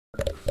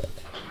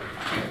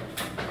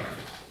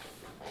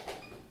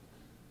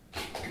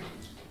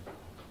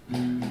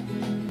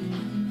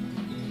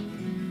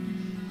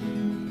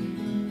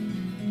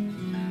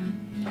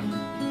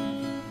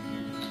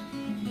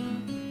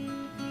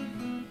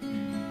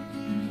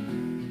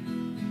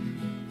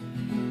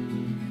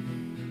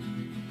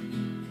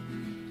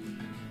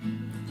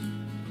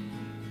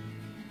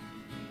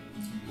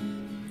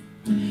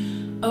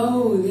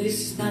Oh,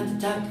 this is not the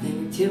type of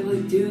thing we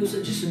typically do,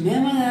 so just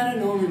remember that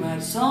I'd only write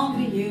a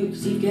song for you,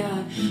 cause you've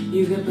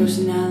got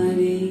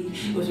personality.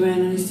 With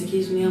randomness that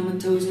keeps me on my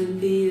toes and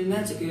feet, and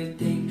that's a good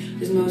thing,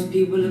 cause most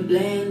people are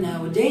bland.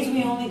 Nowadays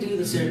we only do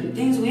the certain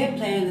things we have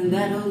planned, and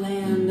that'll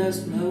land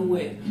us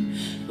nowhere.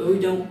 But we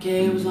don't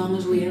care as long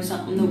as we have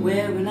something to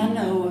wear, and I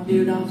know I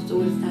veered off,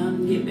 so it's time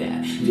to get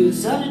back to the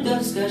subject of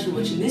discussion,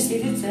 which in this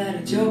case it's sad.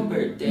 It's your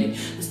birthday,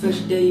 a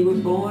special day you were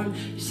born.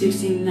 You're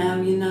 16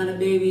 now, you're not a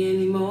baby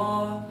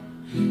anymore.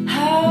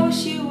 I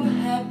wish you a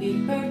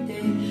happy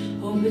birthday.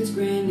 Hope it's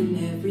grand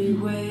in every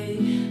way.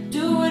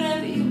 Do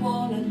whatever you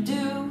wanna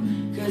do,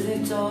 cause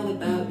it's all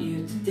about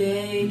you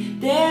today.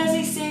 There's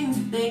these things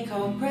that they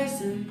call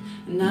present,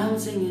 and I'm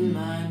singing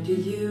mine to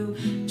you.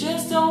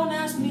 Just don't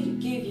ask me to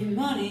give you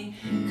money,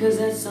 cause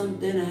that's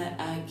something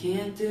I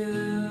can't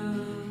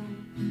do.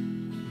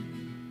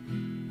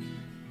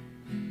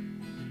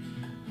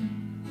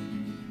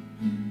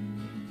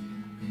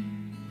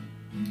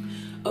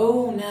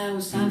 Oh, now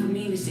it's time for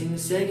me to sing the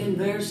second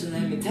verse, and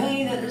let me tell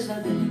you that there's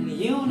nothing in the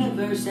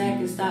universe that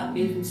can stop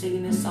me from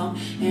singing this song.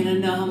 And I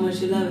know how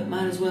much you love it,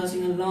 might as well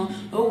sing along.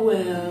 Oh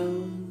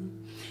well,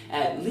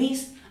 at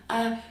least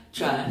I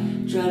try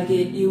to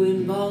get you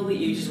involved, but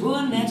you just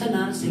wouldn't answer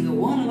not a single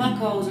one of my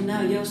calls. And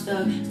now you're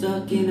stuck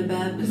in a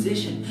bad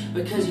position,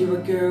 because you're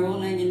a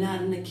girl and you're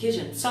not in the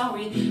kitchen.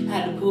 Sorry, I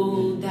had to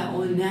pull that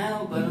one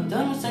out, but I'm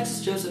done with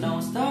sexist jokes, so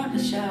don't start to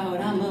shout.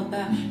 I'm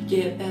about to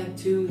get back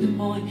to the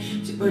point.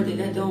 It's your birthday,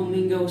 that don't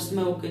mean go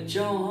smoke a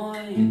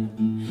joint.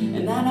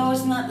 And I know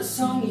it's not the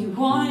song you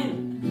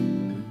want.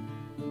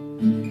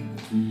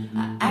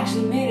 I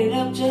actually made it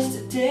up just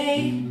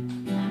today.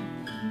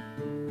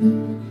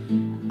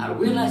 I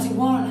realize you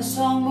wanted a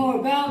song more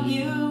about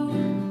you,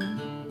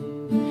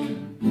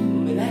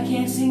 but I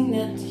can't sing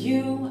that to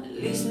you, at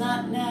least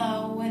not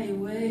now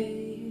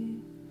anyway.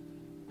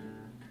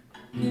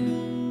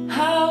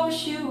 I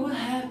wish you a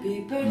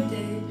happy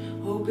birthday.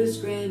 Hope it's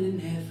grand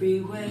in every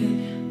way.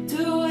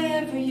 Do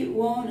whatever you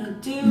wanna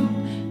do,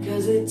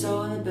 cause it's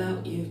all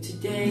about you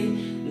today.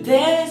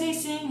 There's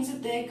these things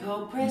that they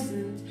call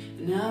present,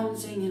 and now I'm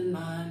singing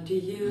mine to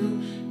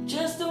you.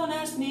 Just don't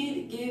ask me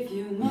to give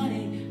you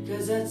money,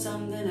 cause that's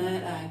something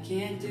that I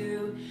can't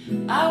do.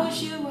 I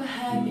wish you a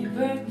happy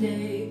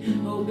birthday.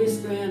 Hope it's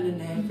grand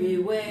in every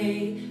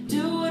way.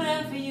 Do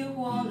whatever you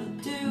wanna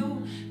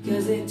do,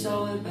 cause it's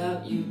all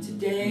about you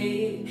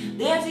today.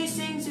 There's these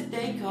things that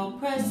they call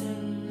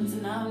presents,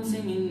 and I'm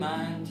singing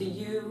mine to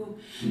you.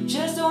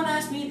 Just don't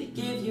ask me to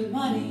give you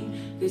money,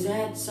 cause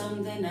that's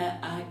something that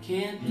I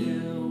can't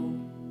do.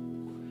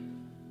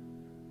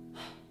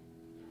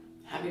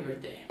 Happy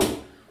birthday.